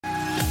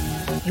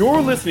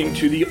You're listening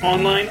to the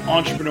Online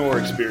Entrepreneur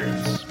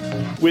Experience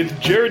with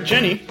Jarrett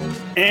Jenny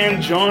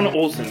and John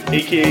Olson,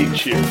 aka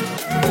Cheers.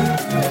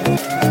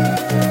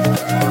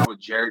 With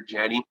Jarrett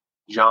Jenny,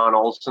 John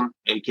Olson,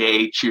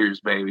 aka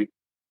Cheers, baby.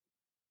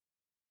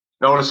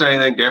 Notice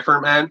anything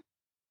different, man?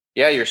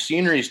 Yeah, your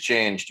scenery's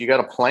changed. You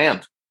got a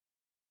plant.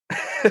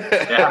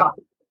 Yeah,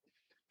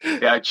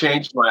 I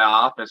changed my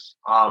office.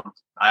 I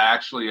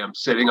actually am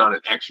sitting on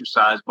an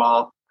exercise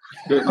ball,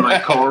 getting my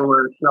core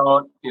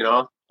workout. You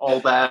know,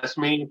 old ass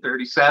me,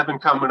 37,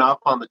 coming up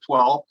on the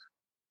 12th.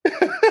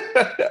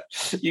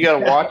 You got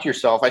to watch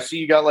yourself. I see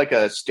you got like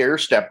a stair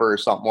stepper or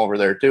something over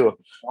there too.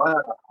 What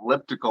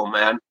elliptical,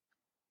 man.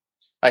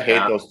 I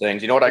hate those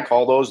things. You know what I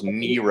call those?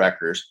 Knee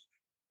wreckers.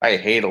 I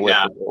hate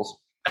ellipticals.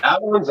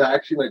 That one's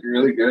actually like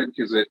really good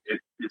because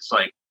it's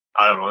like,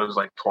 I don't know, it was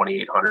like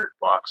 $2,800,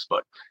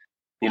 but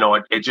you know,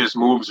 it just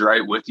moves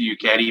right with you. You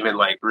can't even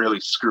like really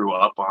screw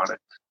up on it.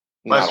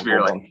 Unless if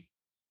you're like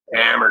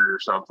hammered or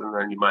something,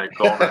 then you might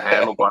go over the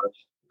handlebars.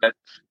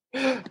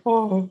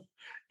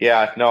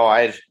 Yeah, no,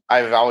 I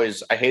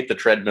hate the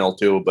treadmill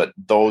too, but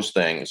those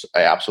things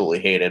I absolutely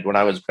hated. When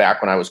I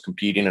was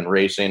competing and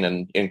racing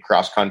and in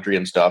cross country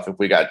and stuff, if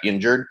we got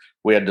injured,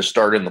 we had to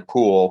start in the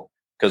pool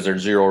because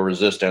there's zero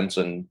resistance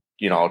and,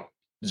 you know,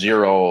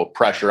 zero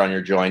pressure on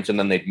your joints. And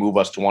then they'd move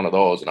us to one of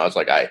those. And I was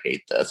like, I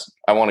hate this.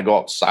 I want to go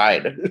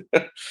outside.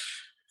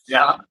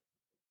 Yeah.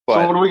 But,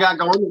 so what do we got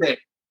going today?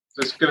 Is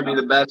this going to be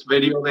the best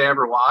video they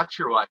ever watch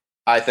or what?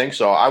 I think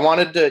so. I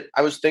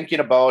was thinking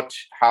about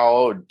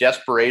how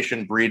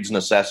desperation breeds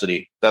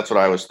necessity. That's what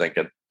I was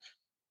thinking.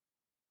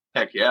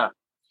 Heck yeah.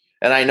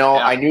 And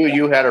I knew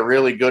you had a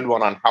really good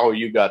one on how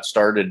you got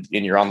started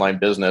in your online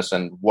business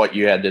and what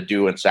you had to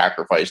do and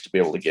sacrifice to be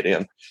able to get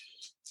in.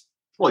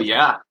 Well,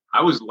 yeah,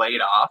 I was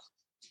laid off.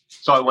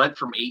 So I went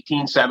from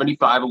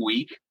 $1,875 a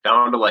week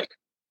down to like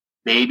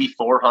maybe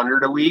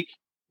 $400 a week.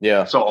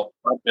 Yeah. So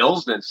my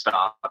bills didn't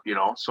stop, you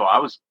know. So I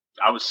was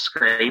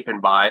scraping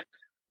by.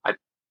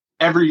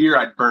 Every year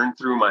I'd burn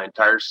through my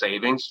entire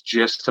savings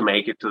just to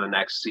make it to the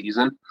next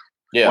season.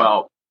 Yeah.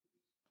 Well,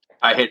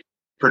 I hit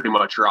pretty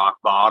much rock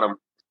bottom.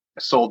 I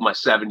sold my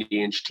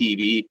 70-inch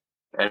TV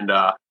and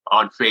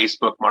on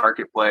Facebook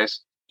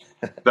Marketplace.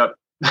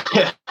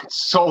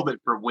 Sold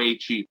it for way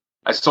cheap.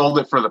 I sold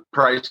it for the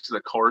price of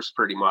the course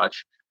pretty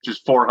much, which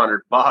is $400.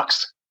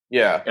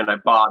 Yeah. And I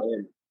bought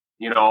in,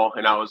 you know,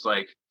 and I was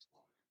like,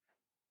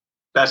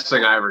 best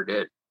thing I ever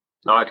did.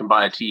 Now I can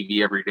buy a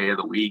TV every day of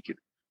the week and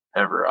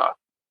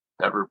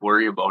never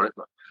worry about it.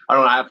 I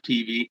don't have a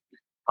TV,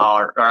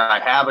 or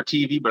I have a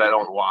TV, but I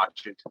don't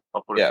watch it.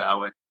 I'll put it that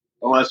way.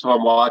 Unless if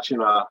I'm watching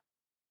The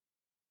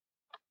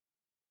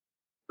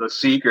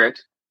Secret.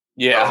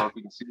 Yeah.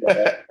 You can see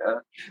that.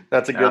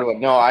 That's a good one.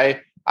 No,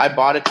 I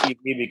bought a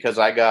TV because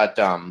I got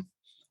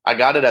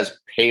it as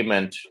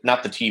payment,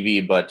 not the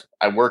TV, but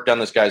I worked on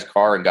this guy's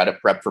car and got it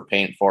prepped for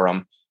paint for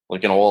him.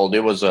 Like it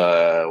was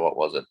what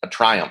was it? A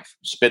Triumph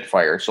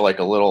Spitfire. So like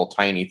a little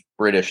tiny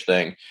British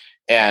thing.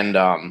 And,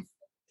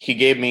 he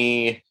gave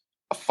me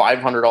a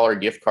 $500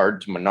 gift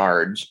card to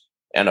Menards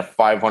and a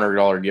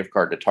 $500 gift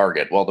card to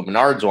Target. Well, the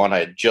Menards one, I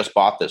had just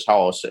bought this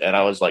house and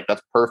I was like,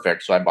 that's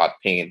perfect. So I bought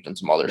paint and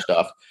some other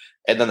stuff.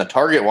 And then the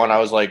Target one, I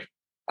was like,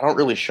 I don't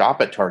really shop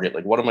at Target.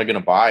 Like, what am I going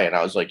to buy? And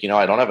I was like, you know,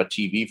 I don't have a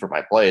TV for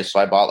my place. So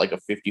I bought like a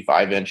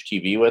 55-inch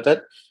TV with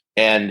it.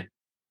 And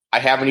I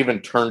haven't even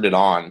turned it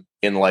on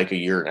in like a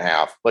year and a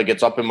half. Like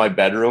it's up in my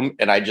bedroom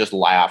and I just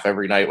laugh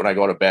every night when I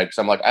go to bed. Cause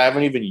I'm like, I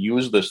haven't even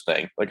used this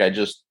thing. Like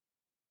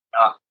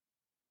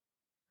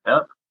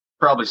Yep.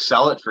 Probably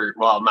sell it for,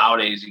 well,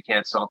 nowadays you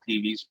can't sell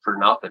TVs for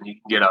nothing. You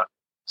can get a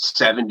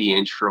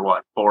 70-inch for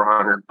what,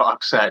 $400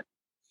 at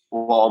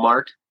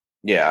Walmart.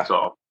 Yeah.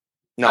 So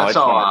no, that's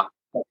how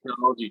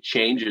technology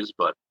changes,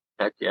 but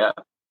heck yeah.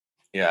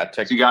 Yeah.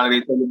 So you got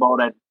anything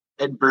about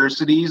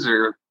adversities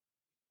or?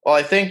 Well,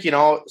 I think, you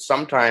know,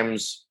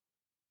 sometimes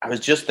I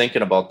was just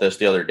thinking about this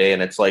the other day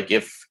and it's like,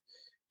 if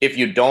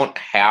you don't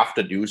have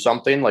to do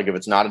something, like if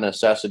it's not a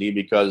necessity,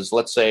 because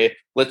let's say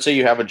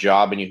you have a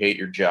job and you hate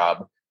your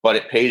job, but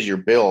it pays your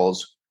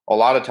bills, a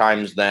lot of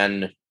times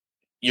then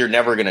you're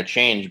never going to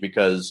change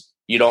because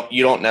you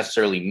don't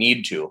necessarily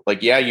need to.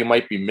 Like, yeah, you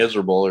might be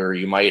miserable or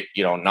you might,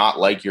 you know, not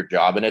like your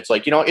job. And it's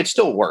like, you know, it's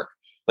still work.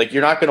 Like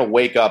you're not going to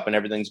wake up and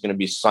everything's going to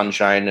be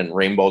sunshine and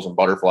rainbows and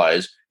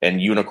butterflies and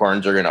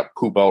unicorns are going to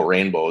poop out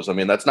rainbows. I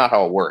mean, that's not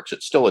how it works.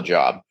 It's still a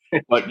job,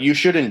 but you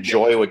should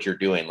enjoy what you're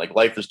doing. Like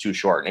life is too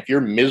short. And if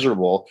you're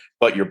miserable,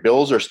 but your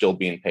bills are still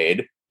being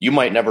paid, you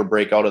might never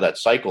break out of that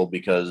cycle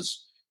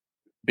because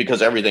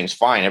everything's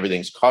fine.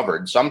 Everything's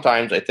covered.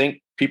 Sometimes I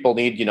think people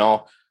need, you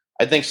know,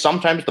 I think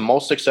sometimes the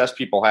most success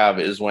people have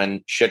is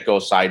when shit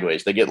goes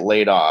sideways. They get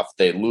laid off,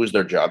 they lose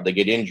their job, they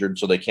get injured,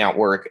 so they can't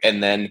work.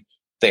 And then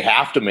they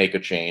have to make a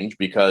change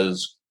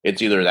because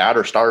it's either that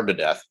or starve to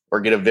death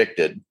or get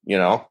evicted, you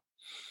know?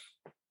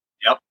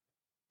 Yep.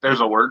 There's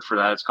a word for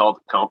that. It's called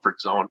the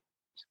comfort zone.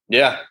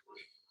 Yeah.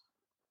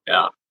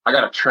 Yeah. I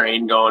got a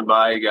train going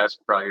by. You guys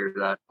can probably hear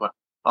that. But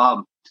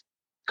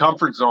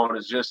comfort zone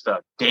is just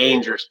a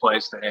dangerous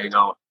place to hang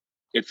out.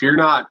 If you're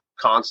not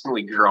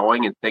constantly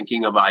growing and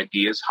thinking of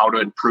ideas, how to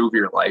improve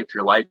your life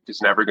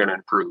is never going to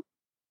improve.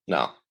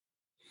 No.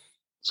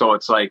 So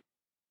it's like,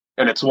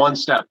 and it's one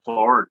step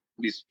forward.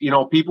 These,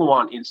 people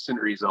want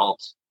instant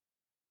results.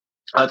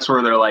 That's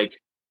where they're like,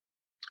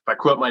 if I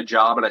quit my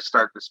job and I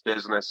start this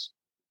business,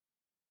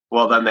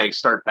 well, then they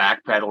start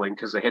backpedaling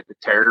because they hit the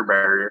terror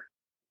barrier.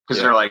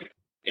 Because they're like,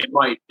 it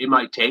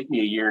might take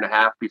me a year and a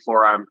half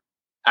before I'm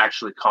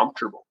actually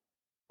comfortable.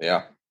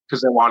 Yeah.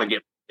 Because they want to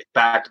get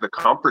back to the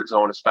comfort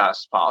zone as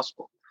fast as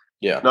possible.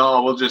 Yeah.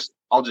 No,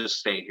 I'll just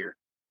stay here.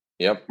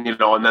 Yep.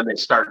 And then they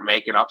start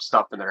making up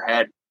stuff in their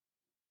head,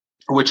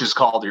 which is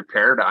called your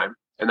paradigm.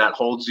 And that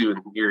holds you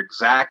in your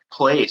exact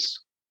place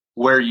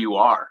where you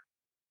are.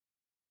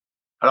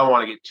 I don't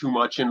want to get too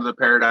much into the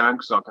paradigm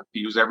because I'll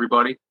confuse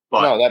everybody.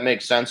 But no, that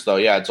makes sense though.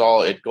 Yeah,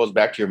 it goes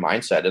back to your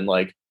mindset. And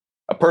like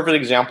a perfect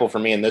example for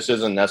me, and this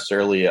isn't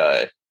necessarily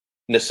a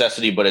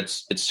necessity, but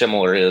it's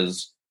similar,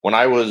 is when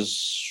I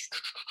was,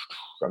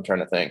 I'm trying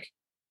to think,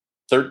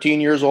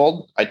 13 years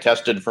old, I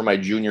tested for my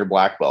junior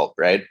black belt,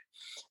 right?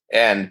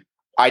 And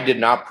I did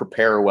not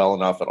prepare well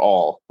enough at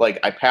all. Like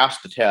I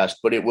passed the test,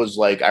 but it was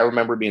like, I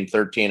remember being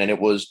 13 and it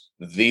was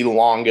the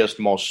longest,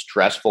 most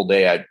stressful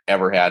day I'd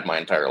ever had my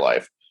entire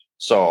life.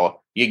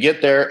 So you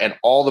get there and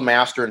all the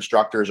master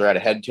instructors are at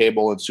a head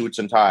table in suits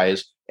and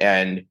ties,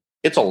 and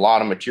it's a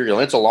lot of material.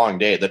 It's a long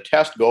day. The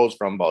test goes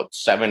from about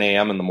 7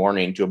 a.m. in the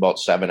morning to about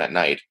 7 at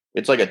night.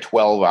 It's like a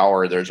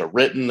 12-hour. There's a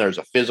written, there's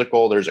a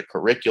physical, there's a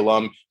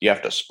curriculum. You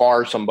have to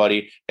spar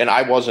somebody. And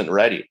I wasn't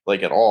ready,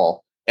 like at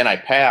all. And I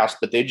passed,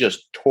 but they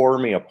just tore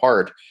me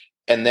apart.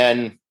 And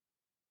then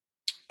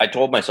I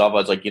told myself, I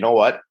was like, you know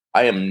what?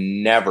 I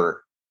am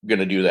never going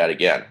to do that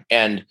again.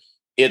 And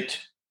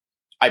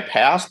I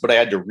passed, but I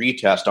had to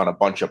retest on a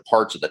bunch of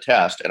parts of the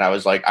test. And I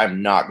was like,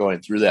 I'm not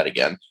going through that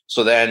again.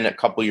 So then a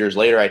couple of years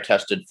later, I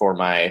tested for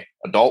my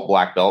adult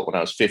black belt. When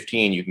I was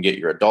 15, you can get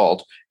your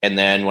adult. And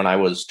then when I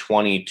was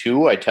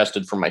 22, I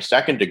tested for my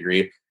second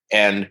degree.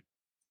 And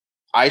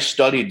I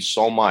studied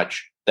so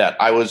much that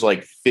I was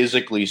like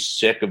physically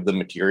sick of the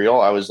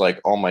material. I was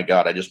like, oh my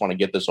God, I just want to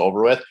get this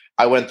over with.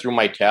 I went through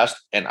my test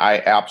and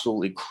I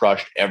absolutely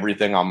crushed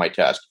everything on my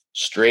test.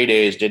 Straight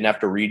A's, didn't have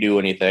to redo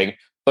anything.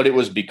 But it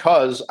was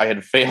because I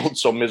had failed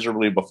so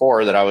miserably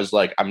before that I was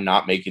like, I'm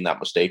not making that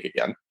mistake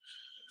again.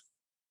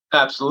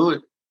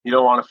 Absolutely. You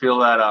don't want to feel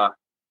that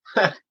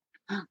that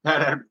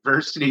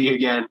adversity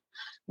again.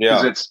 Yeah.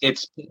 Because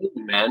it's pain,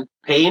 man.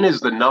 Pain is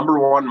the number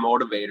one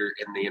motivator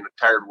in the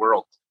entire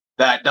world.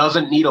 That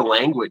doesn't need a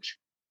language.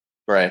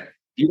 Right.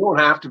 You don't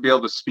have to be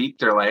able to speak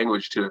their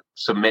language to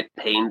submit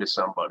pain to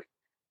somebody.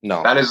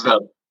 No. That is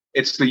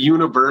it's the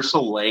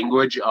universal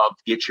language of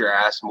get your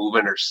ass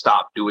moving or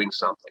stop doing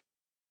something.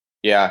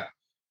 Yeah.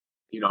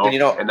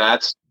 And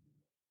that's,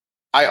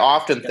 I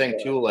often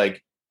think too,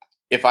 like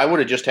if I would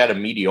have just had a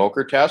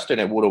mediocre test and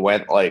it would have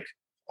went like,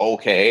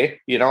 okay,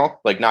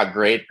 like not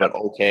great, but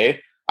okay,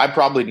 I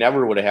probably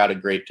never would have had a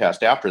great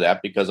test after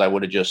that because I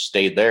would have just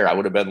stayed there. I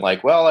would have been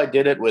like, well, I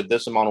did it with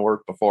this amount of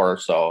work before,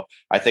 so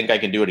I think I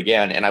can do it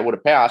again. And I would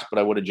have passed, but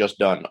I would have just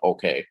done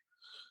okay.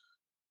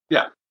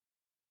 Yeah.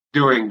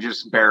 Doing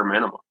just bare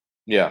minimum.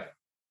 Yeah.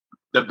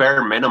 The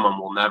bare minimum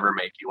will never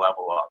make you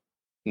level up.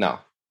 No.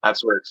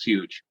 That's where it's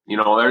huge.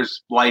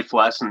 There's life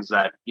lessons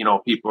that,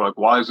 people are like,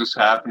 why is this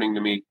happening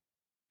to me?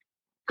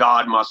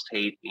 God must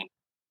hate me.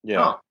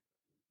 Yeah.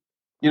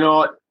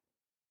 No.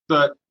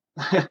 The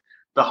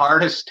the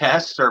hardest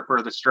tests are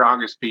for the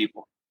strongest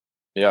people.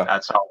 Yeah.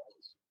 That's how it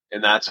is.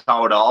 And that's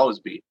how it'll always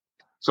be.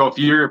 So if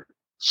you're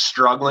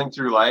struggling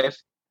through life,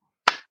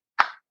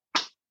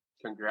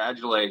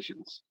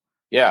 congratulations.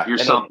 Yeah. You're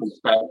something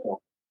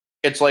special.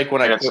 It's like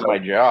when I quit my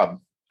job.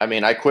 I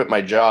mean, I quit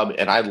my job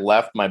and I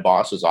left my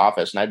boss's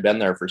office and I'd been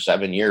there for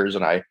 7 years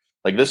and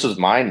this is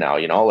mine now,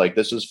 like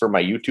this is for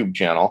my YouTube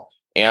channel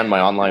and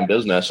my online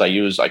business.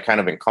 I kind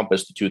of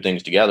encompass the two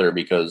things together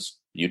because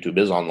YouTube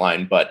is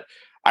online. But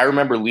I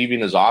remember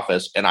leaving his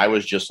office and I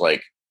was just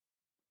like,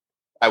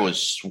 I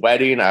was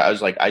sweating. I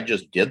was like, I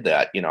just did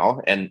that,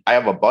 and I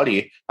have a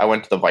buddy. I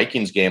went to the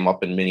Vikings game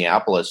up in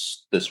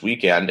Minneapolis this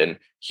weekend and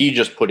he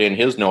just put in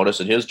his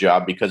notice at his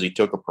job because he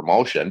took a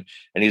promotion.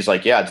 And he's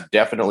like, yeah, it's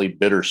definitely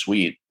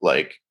bittersweet.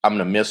 Like I'm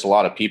going to miss a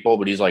lot of people,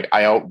 but he's like,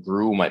 I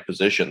outgrew my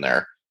position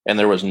there. And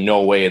there was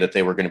no way that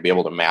they were going to be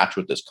able to match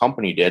what this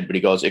company did. But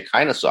he goes, it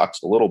kind of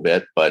sucks a little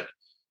bit, but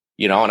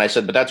and I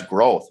said, but that's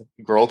growth.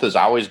 Growth is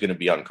always going to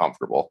be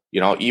uncomfortable,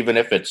 even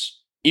if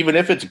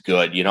it's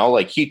good,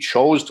 like he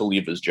chose to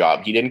leave his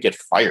job. He didn't get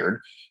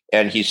fired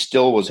and he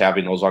still was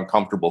having those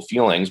uncomfortable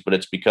feelings, but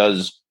it's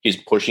because he's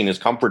pushing his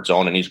comfort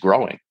zone and he's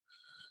growing.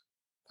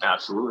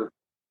 Absolutely.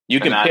 You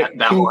can pick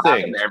two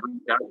things.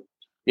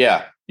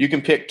 Yeah. You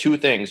can pick two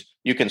things.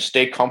 You can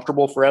stay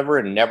comfortable forever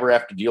and never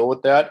have to deal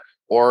with that,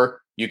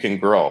 or you can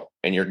grow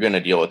and you're going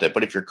to deal with it.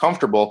 But if you're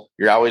comfortable,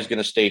 you're always going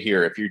to stay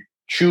here. If you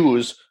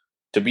choose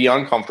to be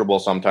uncomfortable,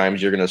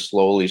 sometimes you're going to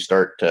slowly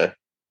start to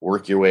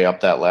work your way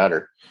up that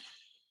ladder.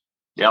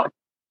 Yep.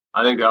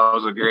 I think that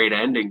was a great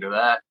ending to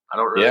that. I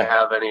don't really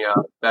have any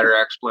better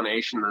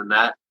explanation than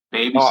that.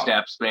 Baby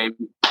steps, baby.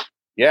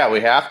 Yeah,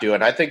 we have to.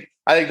 And I think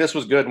I think this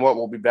was good. And what,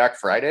 we'll be back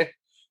Friday?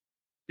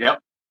 Yep.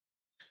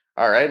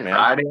 All right, man.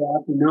 Friday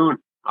afternoon.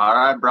 All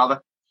right, brother.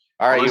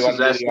 All right, Well, you want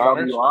to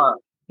do the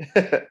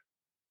honors?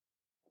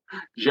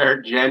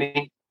 Jarrett,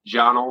 Jenny,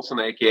 John Olson,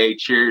 a.k.a.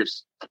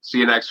 Cheers. See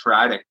you next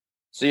Friday.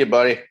 See you,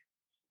 buddy.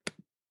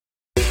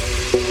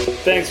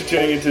 Thanks for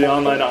tuning into the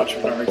Online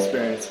Entrepreneur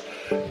Experience.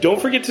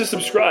 Don't forget to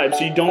subscribe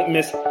so you don't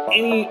miss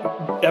any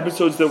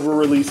episodes that we're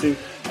releasing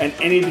and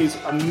any of these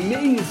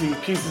amazing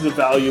pieces of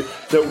value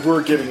that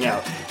we're giving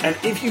out. And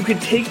if you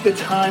could take the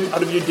time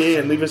out of your day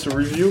and leave us a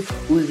review,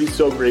 we would be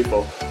so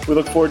grateful. We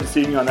look forward to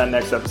seeing you on that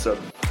next episode.